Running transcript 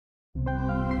Crystalbrook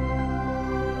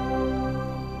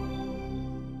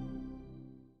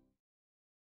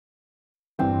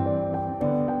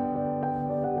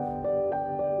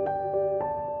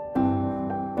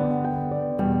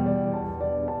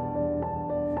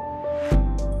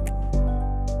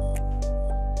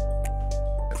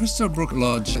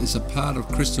Lodge is a part of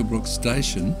Crystalbrook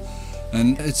Station,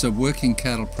 and it's a working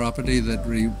cattle property that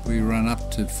we run up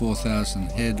to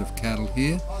 4,000 head of cattle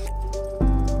here.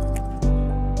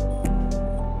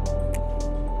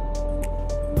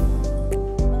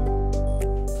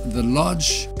 The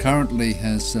lodge currently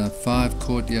has 5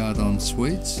 courtyard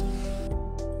en-suites,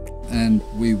 and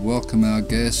we welcome our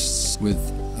guests with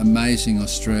amazing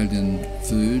Australian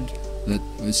food that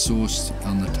is sourced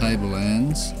on the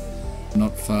tablelands,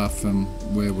 not far from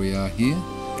where we are here.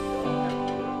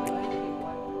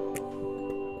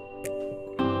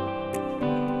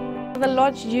 The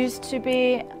lodge used to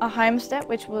be a homestead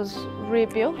which was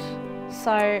rebuilt,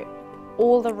 so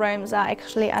all the rooms are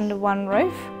actually under one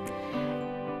roof,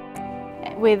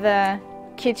 with a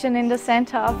kitchen in the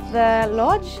centre of the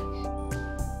lodge.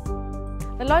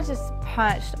 The lodge is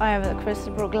perched over the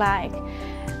Crystalbrook Lake,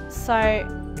 so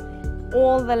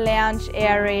all the lounge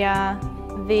area,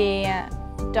 the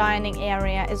dining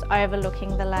area is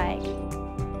overlooking the lake.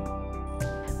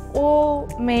 All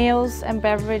meals and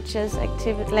beverages,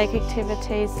 lake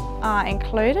activities are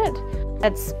included.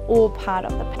 It's all part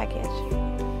of the package.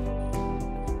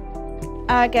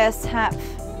 Our guests have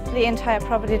the entire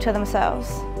property to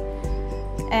themselves,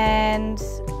 and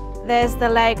there's the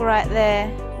lake right there,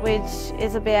 which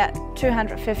is about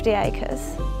 250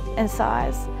 acres in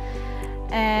size,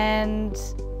 and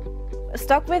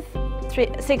stocked with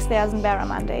 6,000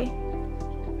 barramundi,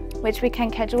 which we can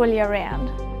catch all year round.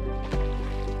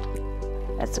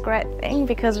 That's a great thing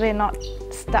because we're not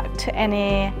stuck to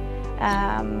any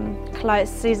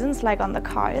closed seasons like on the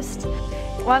coast.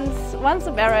 Once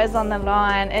the barra is on the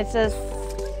line, it's just,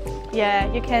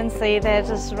 yeah, you can see they're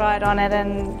just right on it,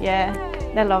 and yeah,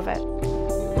 they love it.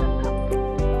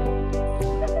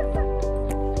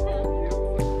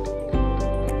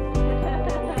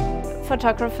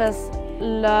 Photographers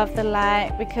love the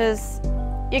lake because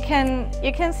you can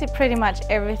see pretty much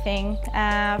everything,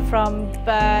 from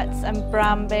birds and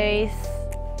brumbies,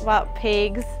 wild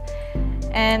pigs,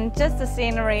 and just the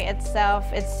scenery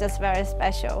itself, it's just very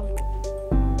special.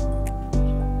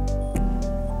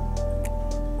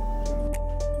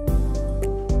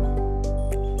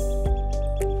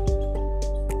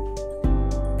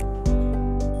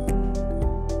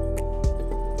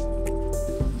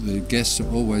 The guests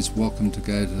are always welcome to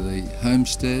go to the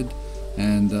homestead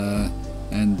and the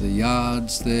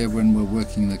yards there when we're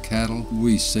working the cattle.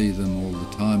 We see them all the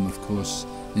time, of course.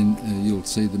 You'll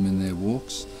see them in their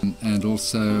walks. And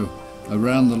also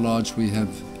around the lodge we have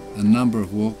a number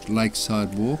of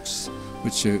lakeside walks,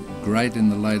 which are great in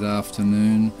the late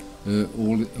afternoon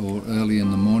or early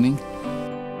in the morning.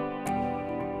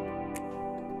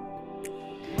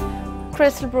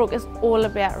 Crystalbrook is all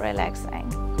about relaxing.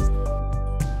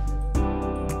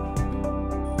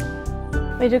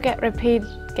 We do get repeat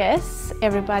guests,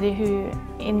 everybody who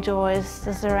enjoys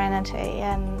the serenity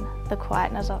and the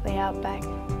quietness of the outback.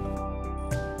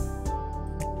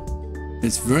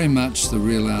 It's very much the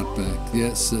real outback.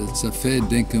 Yes, it's a fair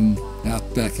dinkum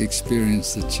outback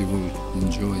experience that you will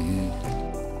enjoy here.